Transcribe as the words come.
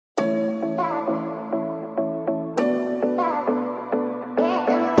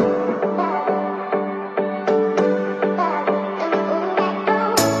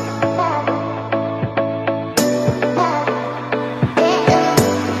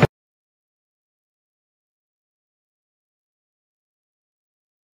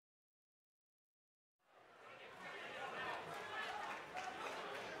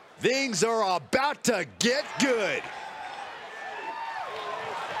Things are about to get good.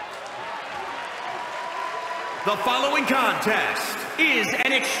 The following contest is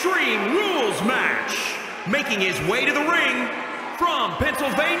an Extreme Rules match. Making his way to the ring from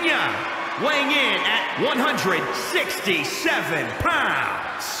Pennsylvania, weighing in at 167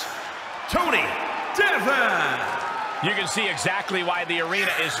 pounds, Tony Deppen. You can see exactly why the arena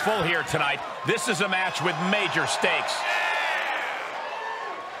is full here tonight. This is a match with major stakes.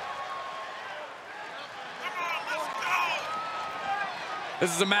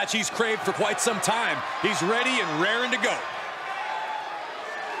 This is a match he's craved for quite some time. He's ready and raring to go.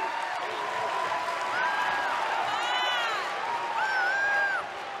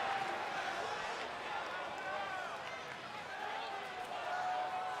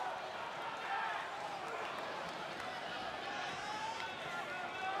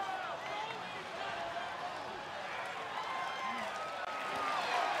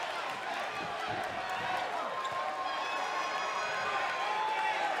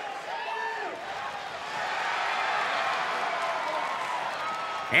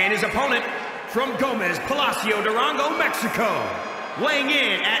 And his opponent from Gomez, Palacio, Durango, Mexico, weighing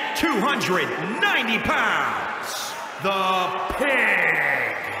in at 290 pounds, the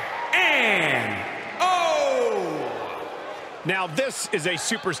Pig and Now this is a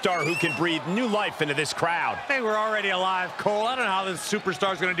superstar who can breathe new life into this crowd. They were already alive, Cole. I don't know how this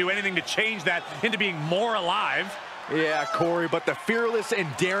superstar is going to do anything to change that into being more alive. Yeah, Corey, but the fearless and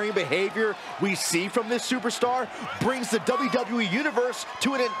daring behavior we see from this superstar brings the WWE Universe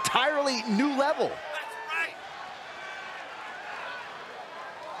to an entirely new level. That's right.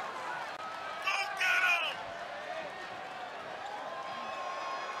 Go get him!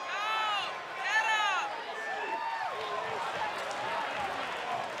 Go! Get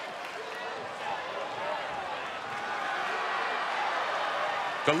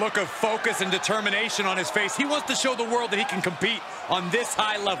The look of focus and determination on his face. He wants to show the world that he can compete on this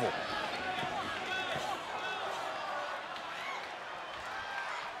high level.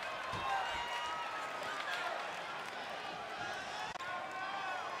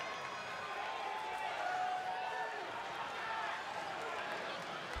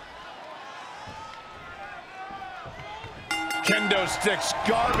 Kendo sticks,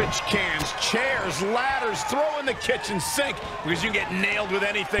 garbage cans, chairs, ladders, throw in the kitchen sink because you get nailed with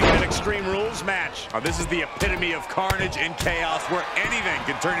anything in an Extreme Rules match. This is the epitome of carnage and chaos where anything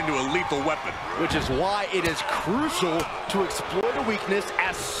can turn into a lethal weapon. Which is why it is crucial to exploit a weakness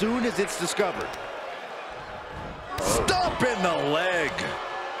as soon as it's discovered. Stomp in the leg.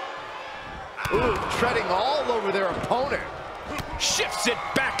 Ooh, treading all over their opponent. Shifts it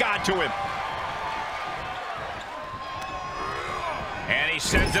back onto him. And he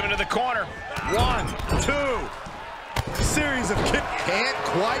sends him into the corner. 1, 2. Series of kicks. Can't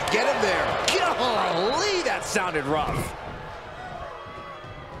quite get him there. Golly, that sounded rough.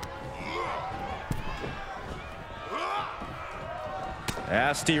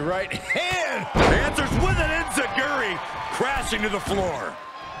 Nasty right hand. Answers with an enziguri, crashing to the floor.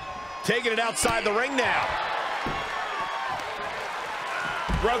 Taking it outside the ring now.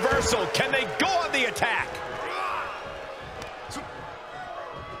 Reversal. Can they go on the attack?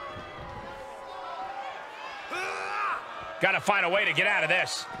 Got to find a way to get out of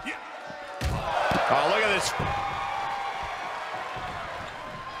this. Oh, look at this.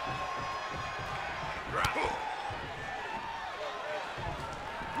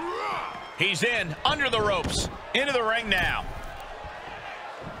 He's in, under the ropes, into the ring now.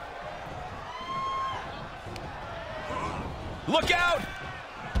 Look out!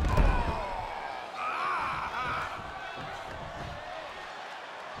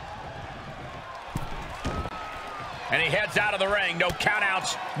 And he heads out of the ring. No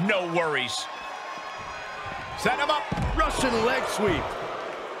countouts, no worries. Set him up. Russian leg sweep.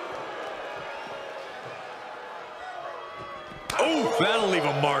 Oh, that'll leave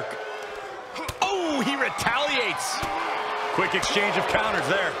a mark. Oh, he retaliates. Quick exchange of counters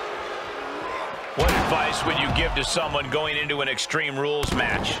there. What advice would you give to someone going into an Extreme Rules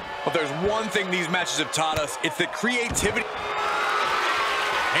match? If there's one thing these matches have taught us, it's the creativity.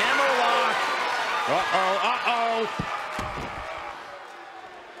 Hammerlock. Uh-oh, uh-oh.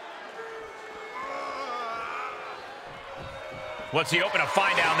 What's he open to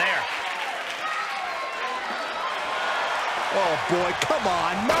find down there? Oh, boy, come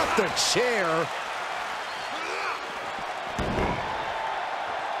on, not the chair.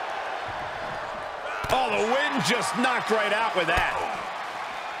 Oh, the wind just knocked right out with that.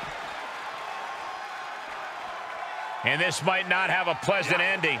 And this might not have a pleasant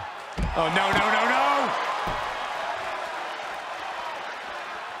ending. Oh, no, no, no, no.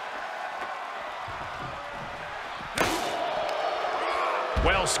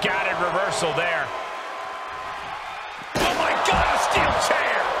 Well scattered reversal there. Oh my God, a steel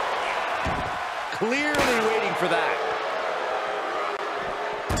chair! Clearly waiting for that.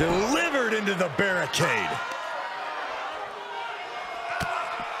 Delivered into the barricade.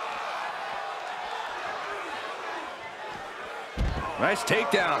 Nice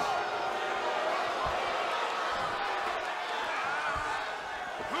takedown.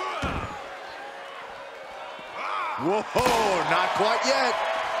 Whoa, not quite yet.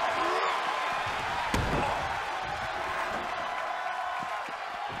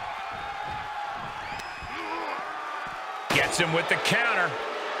 Gets him with the counter.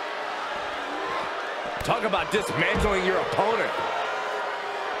 Talk about dismantling your opponent.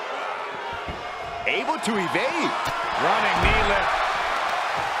 Able to evade. Running knee lift.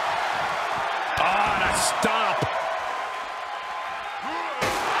 Oh, and a stomp.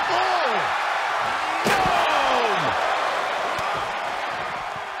 Boom!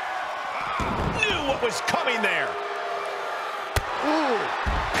 Knew what was coming there. Ooh,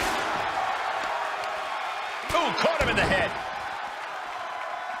 caught him in the head.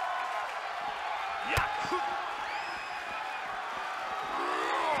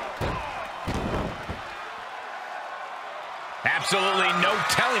 Absolutely no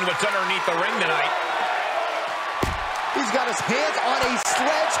telling what's underneath the ring tonight. He's got his hands on a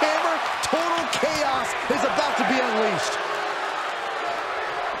sledgehammer. Total chaos is about to be unleashed.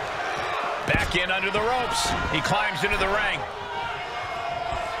 Back in under the ropes. He climbs into the ring.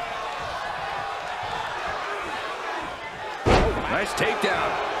 Nice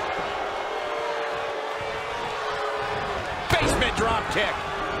takedown. Basement drop kick.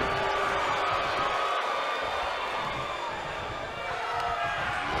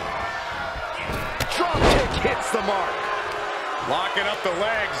 Drop kick hits the mark. Locking up the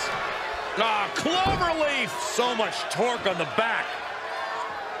legs. Ah, cloverleaf. So much torque on the back.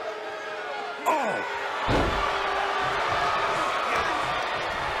 Oh!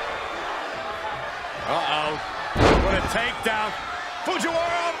 Uh-oh. What a takedown.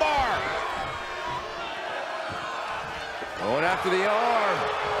 Fujiwara armbar. Going after the arm.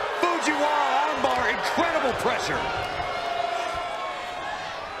 Fujiwara armbar. Incredible pressure.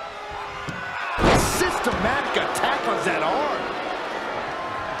 Systematic attack on that arm.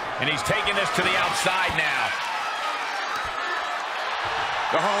 And he's taking this to the outside now.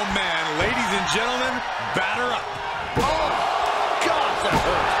 Oh, man. Ladies and gentlemen, batter up. Oh, God, that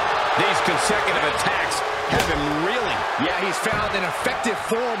hurt. These consecutive attacks have him reeling. Yeah, he's found an effective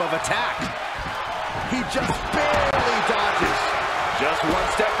form of attack. He just barely dodges. Just one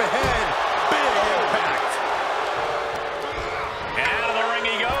step ahead. Big impact. And out of the ring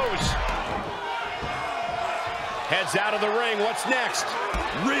he goes. Heads out of the ring. What's next?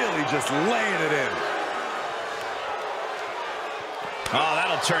 Really just laying it in. Oh,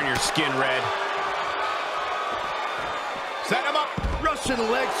 that'll turn your skin red. Set him up. Russian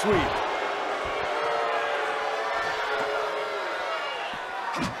leg sweep.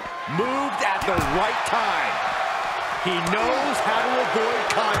 Moved at the right time. He knows how to avoid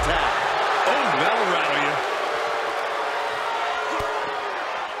contact. Oh, that'll rattle you.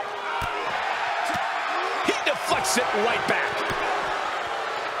 He deflects it right back.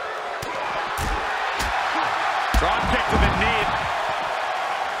 Drop kick to the knee.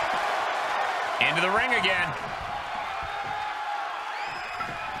 Into the ring again.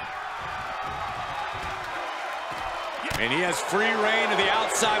 And he has free reign to the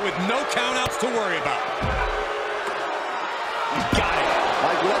outside with no countouts to worry about. Got it.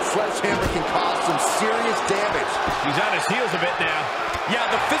 Like that sledgehammer can cause some serious damage. He's on his heels a bit now. Yeah,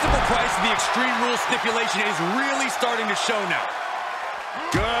 the physical price of the Extreme Rules stipulation is really starting to show now.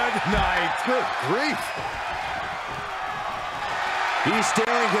 Good night. Good grief. He's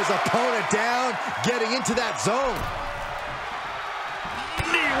staring his opponent down, getting into that zone.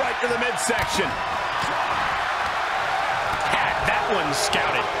 Knee right to the midsection. Had that one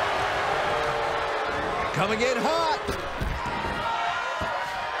scouted. Coming in hot.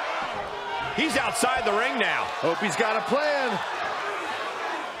 He's outside the ring now. Hope he's got a plan.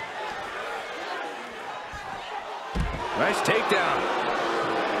 Nice takedown.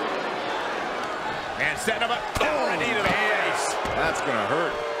 And setting him up. Oh, a knee to the face. That's gonna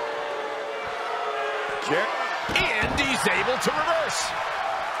hurt. And he's able to reverse.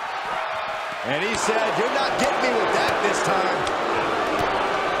 And he said, "You're not getting me with that this time."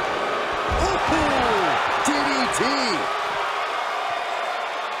 Ooh, DDT.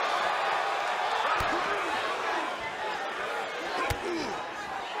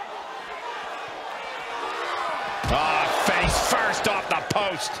 Face first off the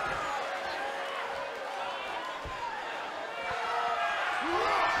post.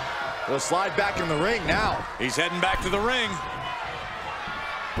 He'll slide back in the ring now. He's heading back to the ring.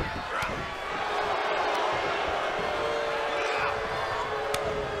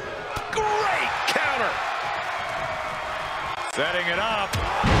 Great counter. Setting it up.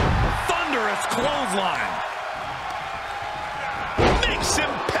 Thunderous clothesline. Makes him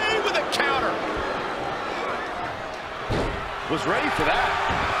pay with a counter. Was ready for that.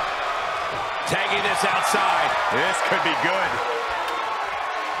 Tagging this outside. This could be good.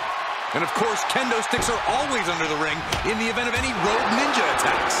 And of course, kendo sticks are always under the ring in the event of any rogue ninja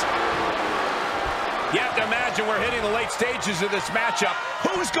attacks. You have to imagine we're hitting the late stages of this matchup.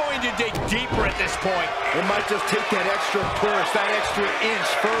 Who's going to dig deeper at this point? It might just take that extra push, that extra inch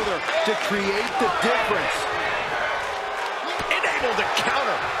further to create the difference. Able to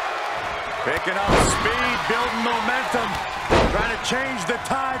counter. Picking up speed, building momentum. Trying to change the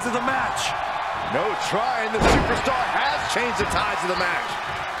tides of the match. No trying. The superstar has changed the tides of the match.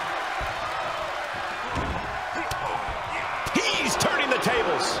 He's turning the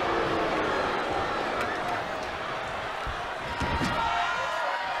tables.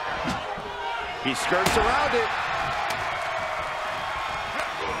 He skirts around it.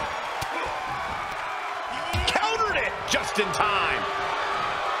 Countered it just in time.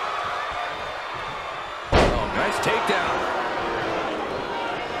 Oh, nice takedown.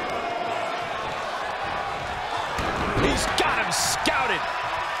 He's got him scouted.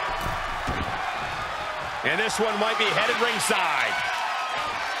 And this one might be headed ringside.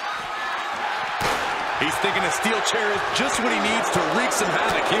 He's thinking a steel chair is just what he needs to wreak some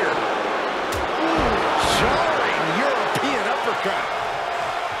havoc here. Jarring European uppercut.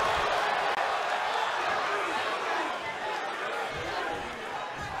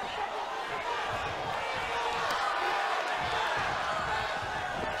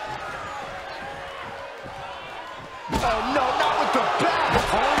 Oh, no, not with the back.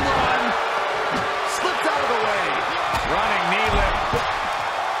 Home run. Slipped out of the way. Running knee lift.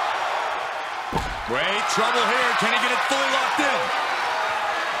 Great trouble here. Can he get it fully locked in?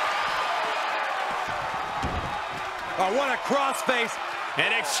 Oh, what a crossface.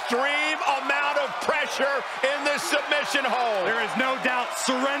 An extreme amount of pressure in this submission hold. There is no doubt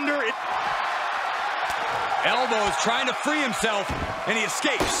surrender. Elbows trying to free himself, and he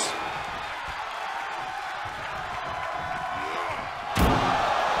escapes.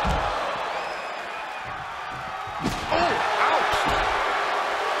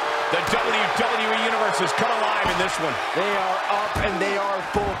 The WWE Universe has come alive in this one. They are up and they are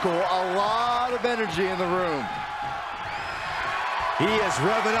vocal. A lot of energy in the room. He is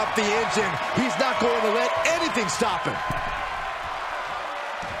revving up the engine. He's not going to let anything stop him.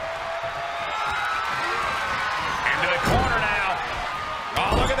 Into the corner now.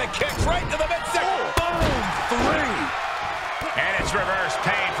 Oh, look at the kicks right to the midsection. Boom! 3. And it's reverse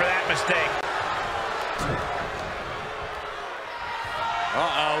pain for that mistake.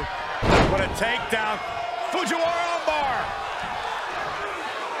 Uh-oh. What a takedown. Fujiwara armbar.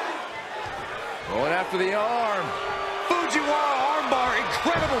 Going after the arm. Fujiwara armbar,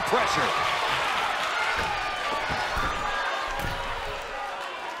 incredible pressure.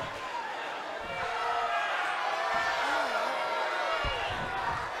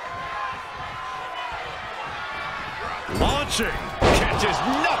 Launching. Catches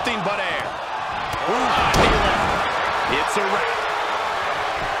nothing but air. Knee lift. It's a wrap.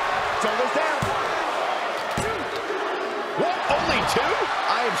 Tumbles down. What, only 2?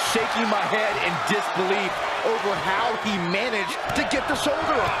 I am shaking my head in disbelief over how he managed to get the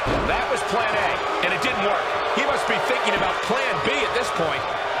shoulder up. That was plan A, and it didn't work. He must be thinking about plan B at this point.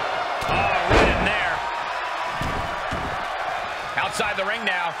 Oh, right in there. Outside the ring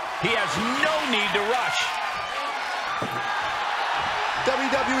now. He has no need to rush.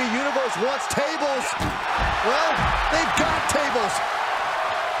 WWE Universe wants tables. Well, they've got tables.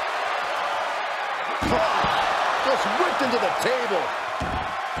 Just whipped into the table.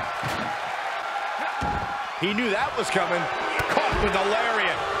 He knew that was coming. Caught with a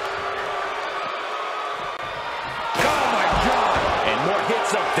lariat. Oh, my God. And more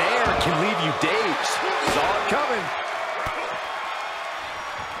hits up there can leave you dazed. Saw it coming.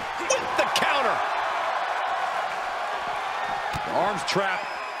 With the counter. Arms trapped.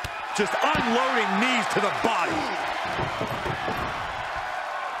 Just unloading knees to the body.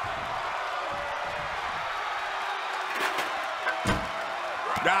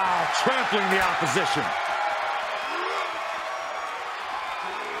 Now trampling the opposition.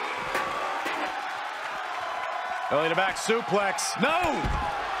 Belly to back suplex. No!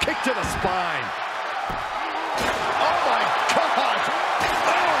 Kick to the spine. Oh, my God.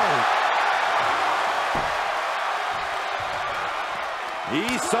 Oh!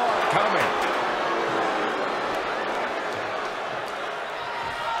 He saw it coming.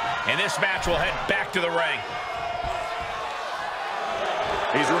 And this match will head back to the ring.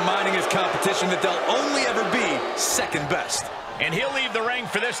 He's reminding his competition that they'll only ever be second best. And he'll leave the ring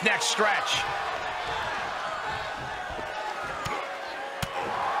for this next stretch.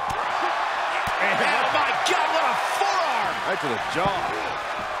 And oh my God, what a forearm! Right to the jaw.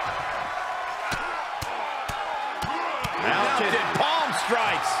 Mounted palm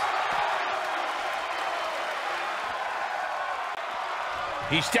strikes.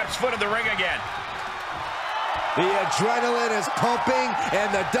 He steps foot in the ring again. The adrenaline is pumping,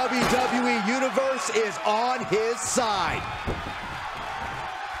 and the WWE Universe is on his side.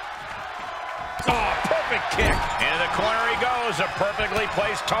 Oh, perfect kick. Into the corner he goes, a perfectly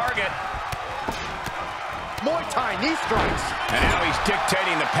placed target. Muay Thai knee strikes. And now he's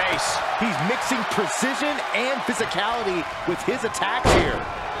dictating the pace. He's mixing precision and physicality with his attacks here.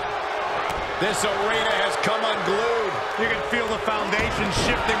 This arena has come unglued. You can feel the foundation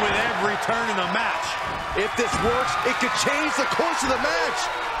shifting with every turn in the match. If this works, it could change the course of the match.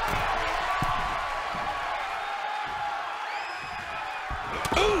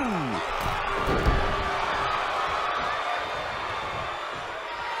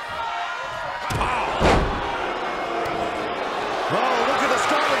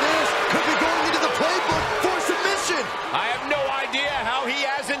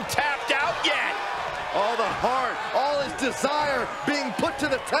 Desire being put to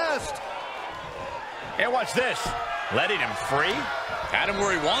the test. And watch this. Letting him free. Had him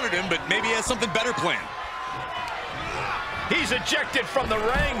where he wanted him, but maybe he has something better planned. He's ejected from the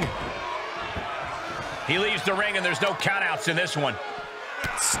ring. He leaves the ring, and there's no countouts in this one.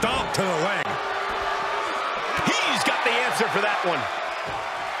 Stomp to the leg. He's got the answer for that one.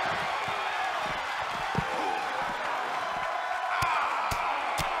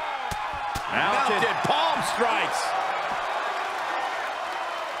 Mounted palm strikes.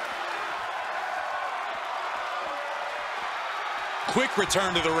 Quick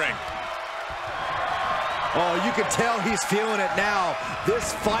return to the ring. Oh, you can tell he's feeling it now.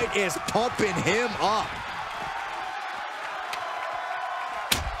 This fight is pumping him up.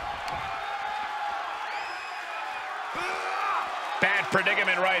 Bad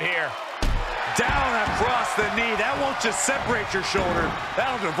predicament right here. Down across the knee. That won't just separate your shoulder.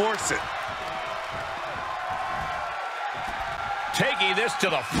 That'll divorce it. Taking this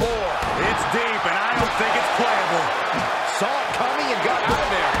to the floor. It's deep, and I don't think it's playable. Saw it coming and got out of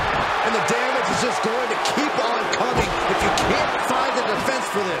there. And the damage is just going to keep on coming if you can't find the defense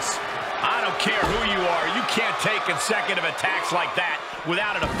for this. I don't care who you are. You can't take consecutive attacks like that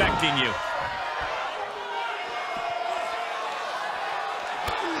without it affecting you.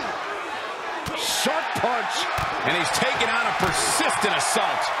 Sharp punch. And he's taking on a persistent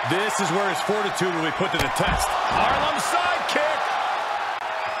assault. This is where his fortitude will be put to the test. Harlem sidekick.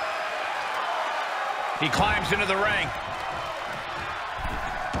 He climbs into the ring.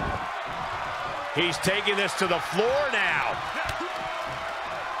 He's taking this to the floor now.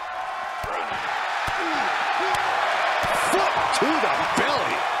 Foot to the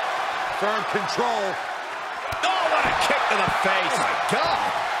belly. Firm control. Oh, what a kick to the face. Oh, my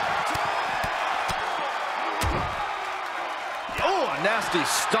God. Oh, a nasty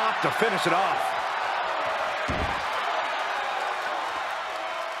stop to finish it off.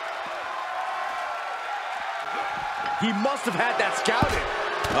 He must have had that scouted.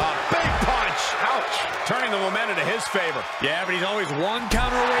 Big punch. Ouch. Turning the momentum to his favor. Yeah, but he's always one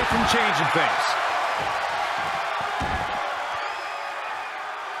counter away from changing things.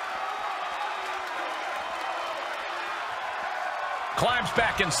 Climbs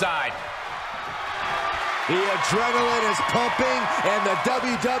back inside. The adrenaline is pumping, and the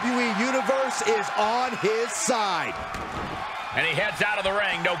WWE Universe is on his side. And he heads out of the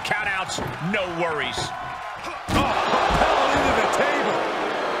ring. No countouts, no worries. Propelled into the table.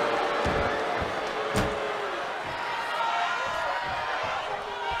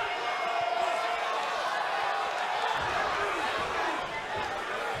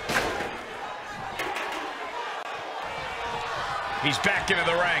 He's back into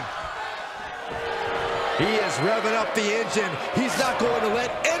the ring. He is revving up the engine. He's not going to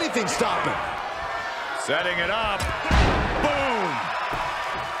let anything stop him. Setting it up. Boom.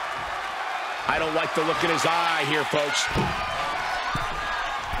 I don't like the look in his eye here, folks.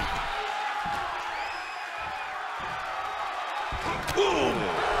 Boom.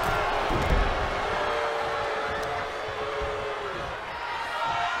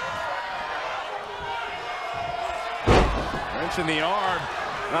 Wrench in the arm.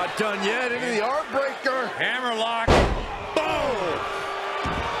 Not done yet. Into the arm breaker. Hammerlock. Boom.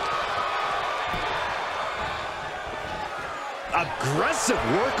 Aggressive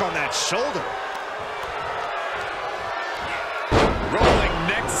work on that shoulder. Rolling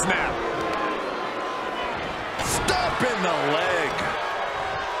neck snap. Stomping the leg.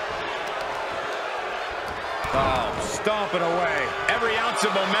 Oh, stomping away. Every ounce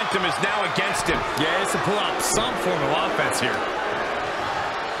of momentum is now against him. Yeah, it's to pull out some form of offense here.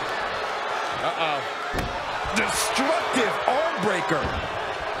 Uh-oh. Destructive arm breaker.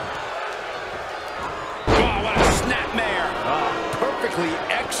 Oh, what a snapmare. Perfectly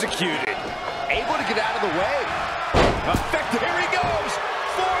executed. Able to get out of the way. Effective. Here he goes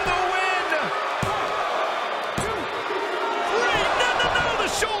for the win. 3. No. The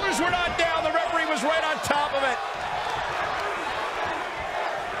shoulders were not down. The referee was right on top of it.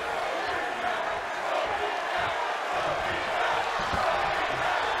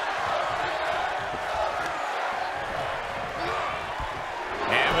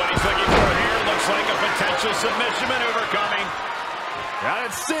 And what he's looking for here looks like a potential submission maneuver coming. Got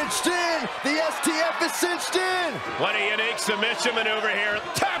it cinched in. The STF is cinched in. What a unique submission maneuver here.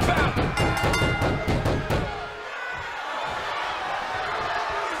 Tap out.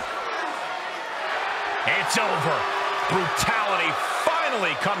 It's over. Brutality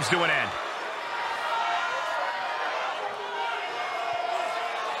finally comes to an end.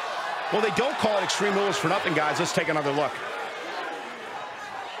 Well, they don't call it Extreme Rules for nothing, guys. Let's take another look.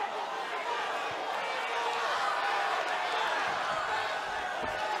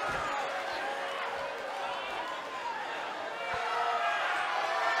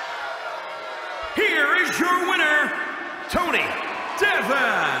 Here is your winner, Tony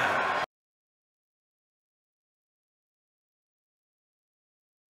Deppen.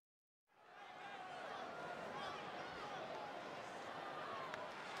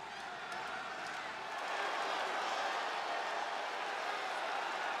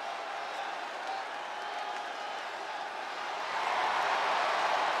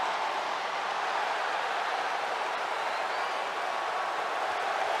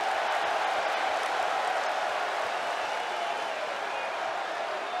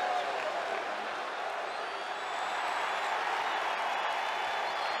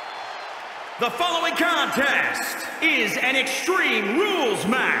 The following contest is an Extreme Rules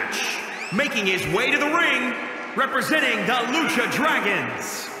match. Making his way to the ring, representing the Lucha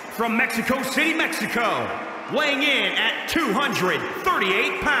Dragons. From Mexico City, Mexico, weighing in at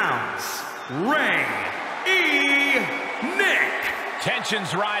 238 pounds, Rey Fenix.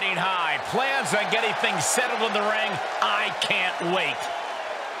 Tensions riding high. Plans on getting things settled in the ring. I can't wait.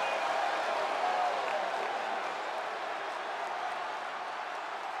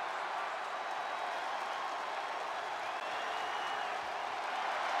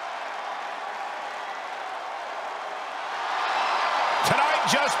 Tonight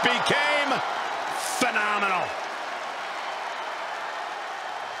just became phenomenal.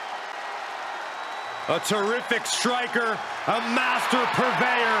 A terrific striker, a master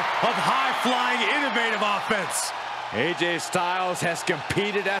purveyor of high-flying, innovative offense. AJ Styles has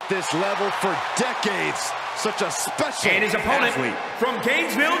competed at this level for decades. Such a special And his opponent athlete. from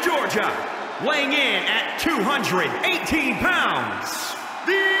Gainesville, Georgia, weighing in at 218 pounds,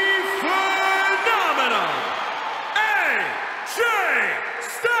 the phenomenal AJ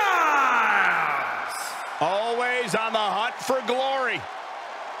Styles. Always on the hunt for glory.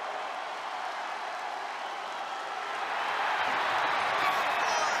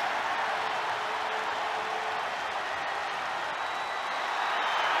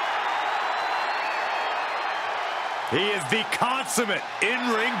 He is the consummate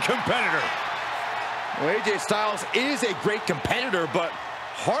in-ring competitor. Well, AJ Styles is a great competitor, but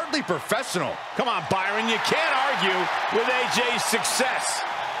hardly professional. Come on, Byron, you can't argue with AJ's success.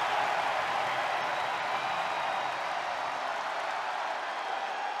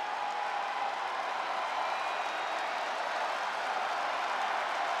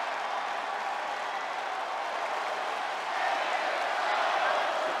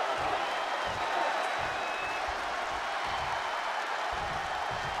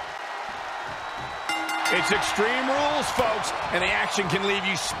 It's Extreme Rules, folks, and the action can leave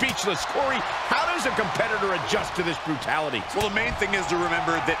you speechless. Corey, how does a competitor adjust to this brutality? Well, the main thing is to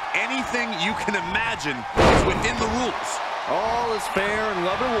remember that anything you can imagine is within the rules. All is fair in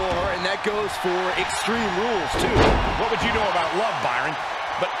love and war, and that goes for Extreme Rules, too. What would you know about love, Byron?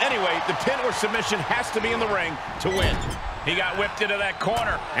 But anyway, the pin or submission has to be in the ring to win. He got whipped into that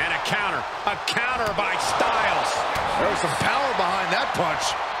corner, and a counter by Styles. There was some power behind that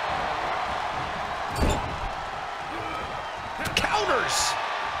punch. Counters.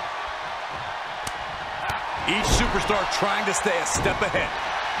 Each superstar trying to stay a step ahead.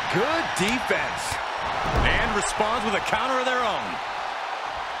 Good defense. And responds with a counter of their own.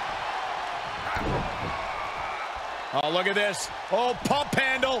 Oh, look at this. Oh, pump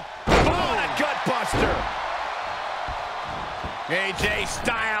handle. Oh, and a gut buster. AJ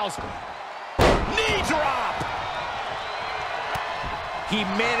Styles. Knee drop. He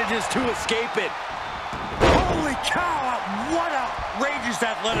manages to escape it. Holy cow, what outrageous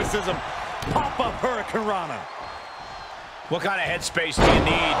athleticism. Pop-up Hurricane Rana. What kind of headspace do you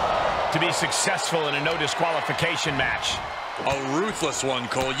need to be successful in a no disqualification match? A ruthless one,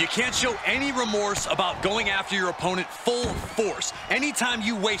 Cole. You can't show any remorse about going after your opponent full force. Anytime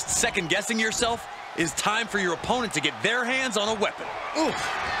you waste second-guessing yourself, it's time for your opponent to get their hands on a weapon. Oof.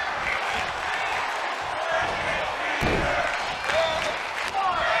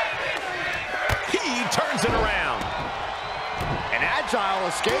 He turns it around. An agile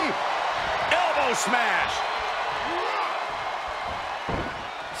escape. Elbow smash.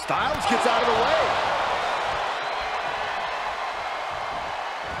 Styles gets out of the way.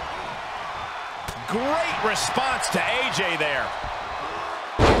 Great response to AJ there.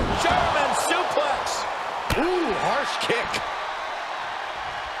 German suplex. Ooh, harsh kick.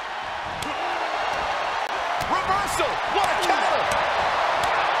 Reversal. What a counter.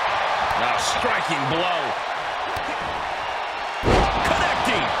 A striking blow.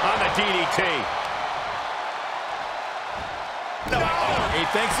 Connecting on the DDT. He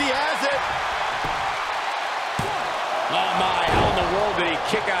thinks he has it. Oh my, how in the world did he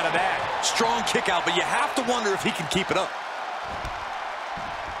kick out of that? Strong kick out, but you have to wonder if he can keep it up.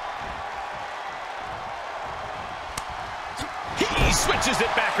 He switches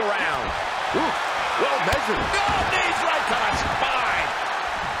it back around. Ooh, well measured. Oh, knees right to the spine.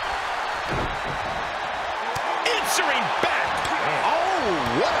 Answering back.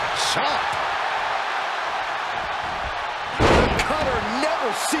 Oh, what a chop. The cutter never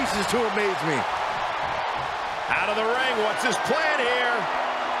ceases to amaze me. Out of the ring, what's his plan here?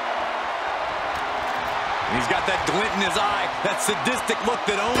 He's got that glint in his eye, that sadistic look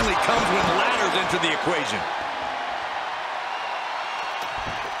that only comes when ladders enter the equation.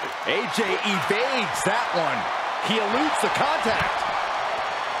 AJ evades that one. He eludes the contact.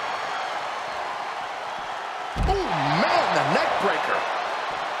 Oh, man, the neck breaker.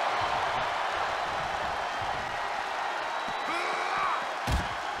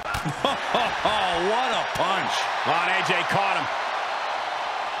 Oh, what a punch. On, AJ caught him.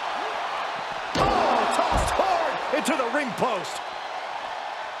 Oh, tossed hard into the ring post.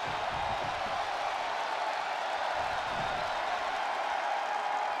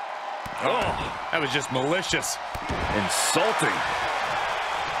 Oh, that was just malicious. Insulting.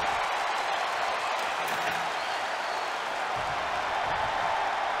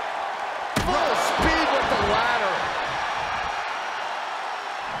 Full speed with the ladder.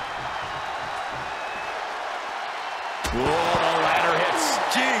 Whoa, the ladder hits.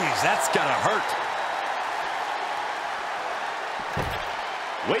 Jeez, that's gotta hurt.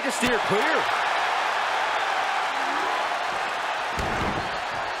 Way to steer clear.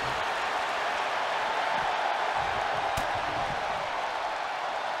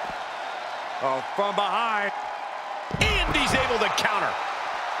 Oh, from behind. And he's able to counter.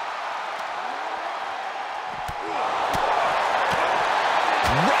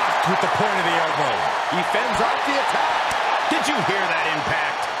 Rocked with the point of the elbow. He fends off the attack. Did you hear that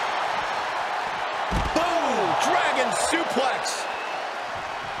impact? Boom! Dragon suplex.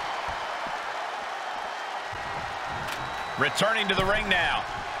 Returning to the ring now.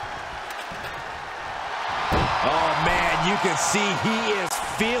 Oh, man, you can see he is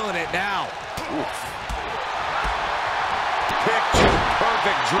feeling it now. Oof. Picture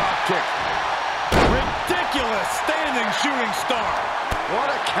perfect drop kick. Ridiculous standing shooting star. What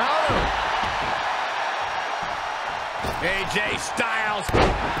a counter. AJ Styles.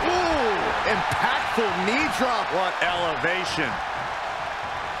 Ooh, impactful knee drop. What elevation.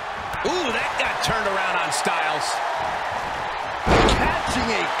 Ooh, that got turned around on Styles. Catching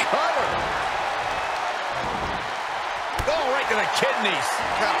a cutter. Oh, right to the kidneys.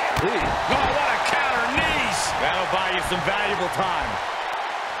 Golly. Oh, what a counter, knees. That'll buy you some valuable time.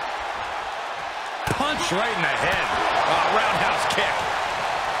 Punch right in the head. Roundhouse kick.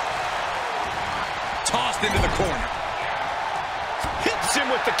 Tossed into the corner. Hits him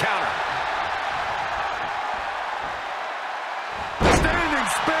with the counter. Standing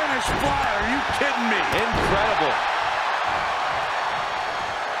Spanish fly. Are you kidding me? Incredible.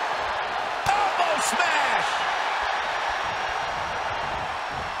 Elbow smash.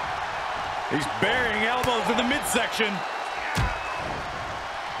 He's burying elbows in the midsection.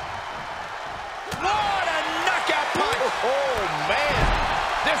 What a knockout punch. Oh, man.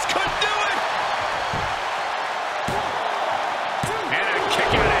 This could do it.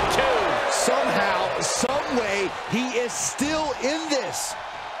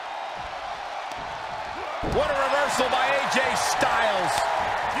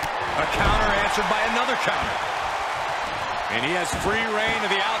 counter answered by another counter. And he has free reign to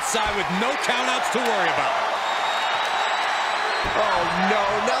the outside with no countouts to worry about. Oh no,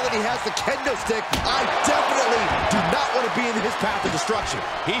 now that he has the kendo stick, I definitely do not want to be in his path of destruction.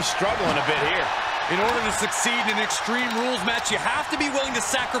 He's struggling a bit here. In order to succeed in an Extreme Rules match, you have to be willing to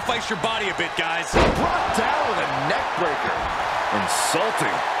sacrifice your body a bit, guys. Brought down with a neck breaker.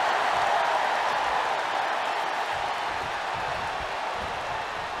 Insulting.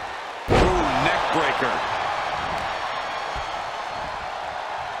 Ooh, neck breaker.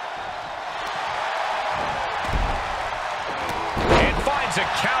 And finds a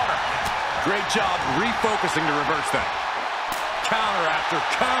counter. Great job refocusing to reverse that. Counter after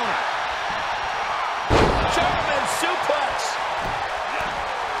counter. German suplex.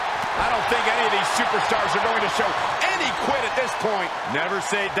 I don't think any of these superstars are going to show any quit at this point. Never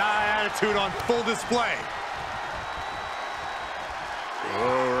say die attitude on full display.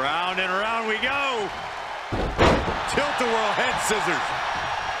 Oh, round and round we go. Tilt-a-whirl head scissors.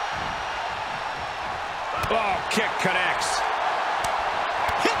 Oh, kick connects.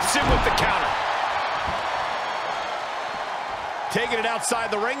 Hits him with the counter. Taking it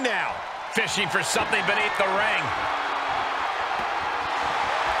outside the ring now. Fishing for something beneath the ring.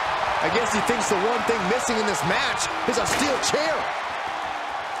 I guess he thinks the one thing missing in this match is a steel chair.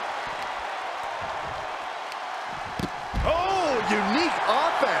 Oh, unique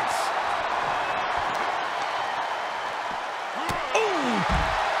offense. Ooh!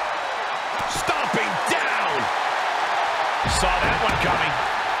 Stomping down. Saw that one coming.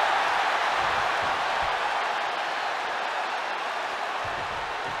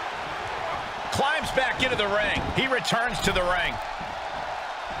 Climbs back into the ring. He returns to the ring.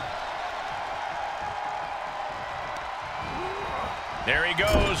 There he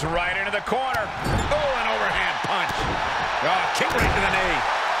goes, right into the corner. Oh, an overhand punch. Oh, kick right to the knee.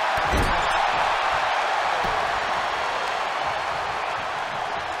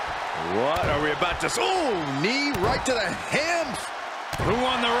 What are we about to... Oh, knee right to the hams. Who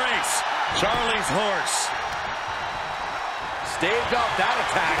won the race? Charlie's horse. Staved off that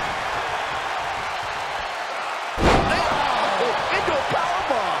attack. Oh, into a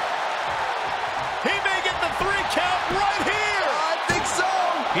powerbomb. He may get the 3 count right here. I think so.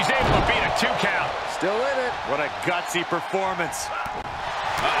 He's able to beat a 2 count. Still in it. What a gutsy performance.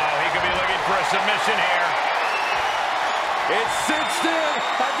 Uh-oh, he could be looking for a submission here. It's cinched in.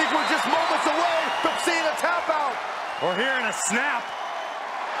 I think we're just moments away from seeing a tap out. Or hearing a snap.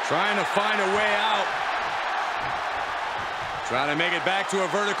 Trying to find a way out. Trying to make it back to a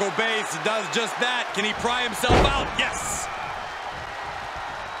vertical base. He does just that. Can he pry himself out? Yes.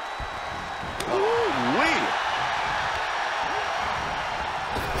 Ooh-wee.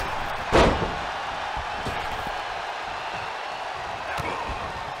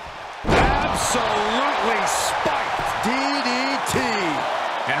 Absolutely spiked. DDT.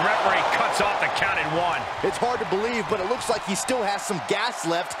 And referee cuts off the count at 1. It's hard to believe, but it looks like he still has some gas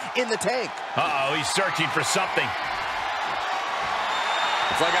left in the tank. Uh-oh, he's searching for something.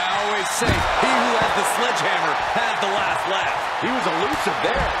 It's like I always say, he who has the sledgehammer has the last laugh. He was elusive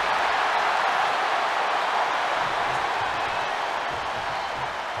there.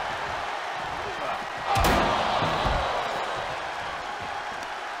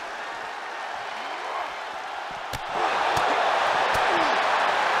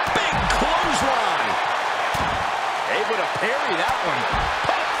 Big clothesline. Able to parry that one.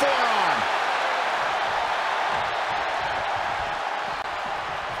 Pop forearm.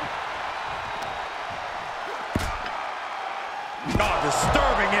 Oh,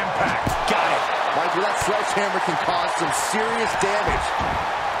 disturbing impact. Got it. Michael, that sledgehammer can cause some serious damage.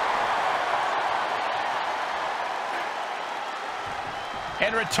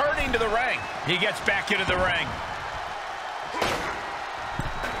 And returning to the ring. He gets back into the ring.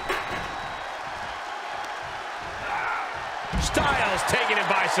 Styles taking him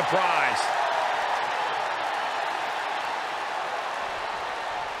by surprise.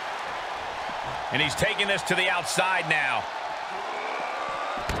 And he's taking this to the outside now.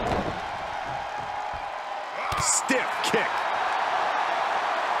 Stiff kick.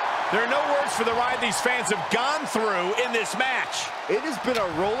 There are no words for the ride these fans have gone through in this match. It has been a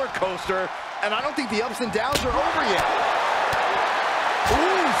roller coaster, and I don't think the ups and downs are over yet.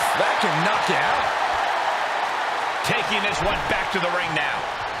 Oof, that can knock you out. Taking this one back to the ring now.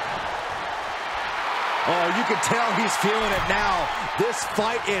 Oh, you can tell he's feeling it now. This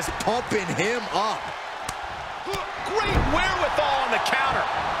fight is pumping him up. Great wherewithal on the counter.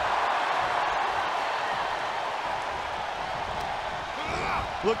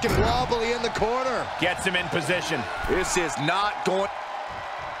 Looking wobbly in the corner. Gets him in position. This is not going...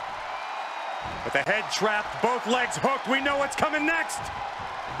 With the head trapped, both legs hooked, we know what's coming next.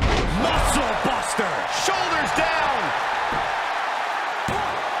 Muscle buster. Shoulders down.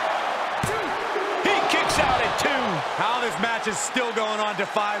 He kicks out at 2. How this match is still going on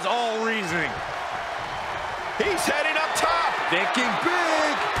defies all reasoning. He's heading up top. Thinking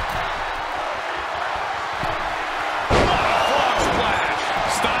big. Frog splash.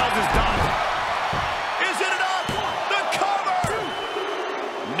 Styles is done. Is it enough? The cover.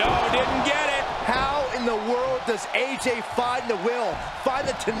 No, didn't get it. How in the world does AJ find the will, find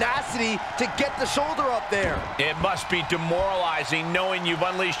the tenacity to get the shoulder up there? It must be demoralizing knowing you've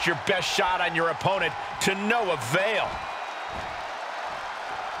unleashed your best shot on your opponent to no avail.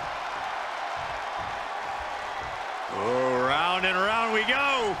 Oh, round and round we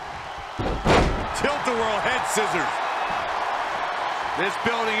go. Tilt-a-whirl head scissors. This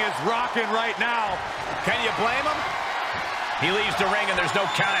building is rocking right now. Can you blame him? He leaves the ring and there's no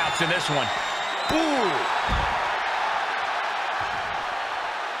countouts in this one. Ooh.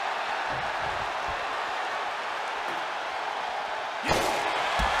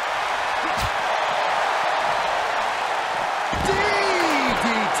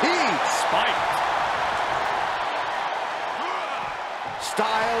 DDT. Spike.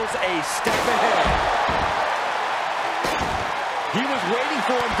 Styles a step ahead. He was waiting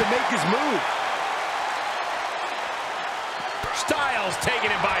for him to make his move. Styles taking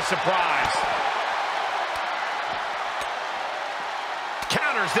him by surprise.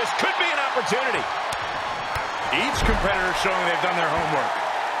 Counters. This could be an opportunity. Each competitor showing they've done their homework.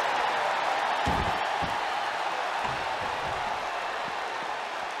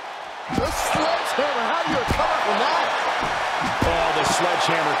 The sledgehammer. How do you recover from that? Oh, the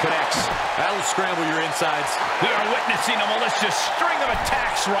sledgehammer connects. That'll scramble your insides. We are witnessing a malicious string of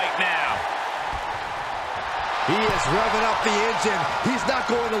attacks right now. He is revving up the engine. He's not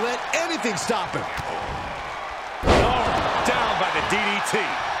going to let anything stop him. Oh, down by the DDT.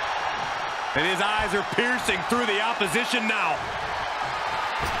 And his eyes are piercing through the opposition now.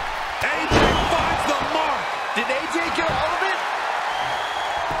 AJ finds the mark. Did AJ get a hold of it?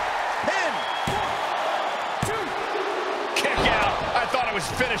 Pin. Kick out. I thought it was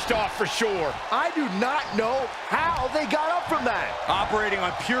finished off for sure. I do not know how they got up from that. Operating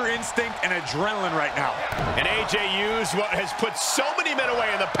on pure instinct and adrenaline right now. And AJ used what has put so many men away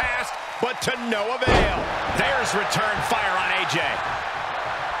in the past, but to no avail. There's return fire on AJ.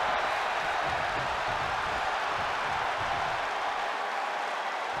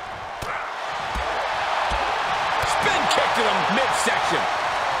 Spin kick to the midsection.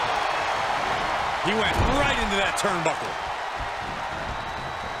 He went right into that turnbuckle.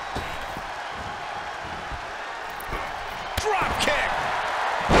 Drop kick.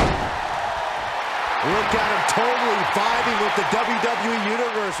 Look at him totally vibing with the WWE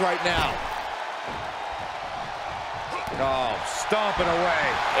Universe right now. Oh, stomping away.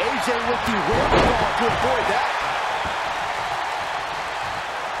 AJ with the wherewithal to avoid that.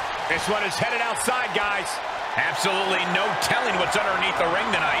 This one is headed outside, guys. Absolutely no telling what's underneath the ring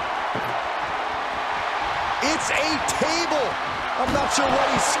tonight. It's a table. I'm not sure what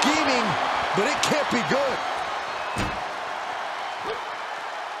he's scheming, but it can't be good.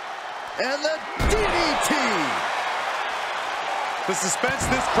 And the DDT. The suspense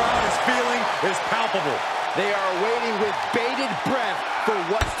this crowd is feeling is palpable. They are waiting with bated breath for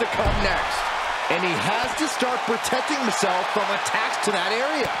what's to come next. And he has to start protecting himself from attacks to that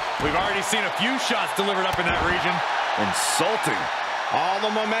area. We've already seen a few shots delivered up in that region. Insulting. All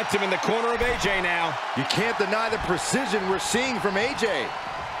the momentum in the corner of AJ now. You can't deny the precision we're seeing from AJ.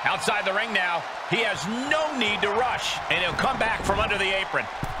 Outside the ring now, he has no need to rush, and he'll come back from under the apron.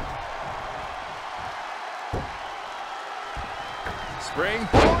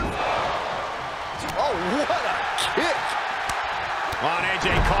 Springboard. Oh, what a kick. On,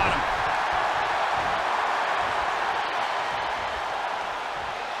 AJ caught him.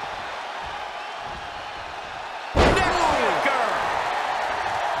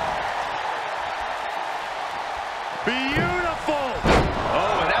 Beautiful.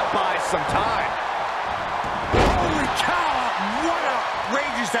 Oh, and that buys some time. Holy cow. What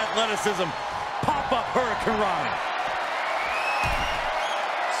outrageous athleticism. Pop-up Hurricane Rana.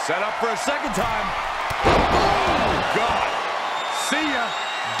 Set up for a second time. Oh, God. See ya.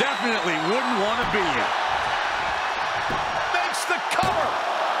 Definitely wouldn't want to be ya. Makes the cover.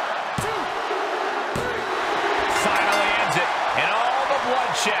 Finally ends it. And all the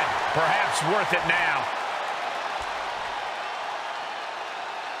bloodshed. Perhaps worth it now.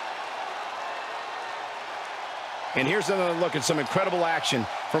 And here's another look at some incredible action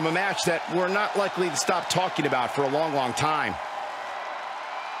from a match that we're not likely to stop talking about for a long, long time.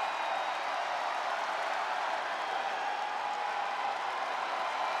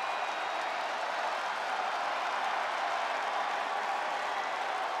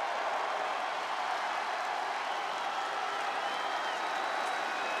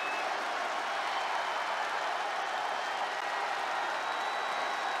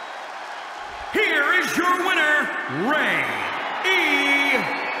 here is your winner, Rey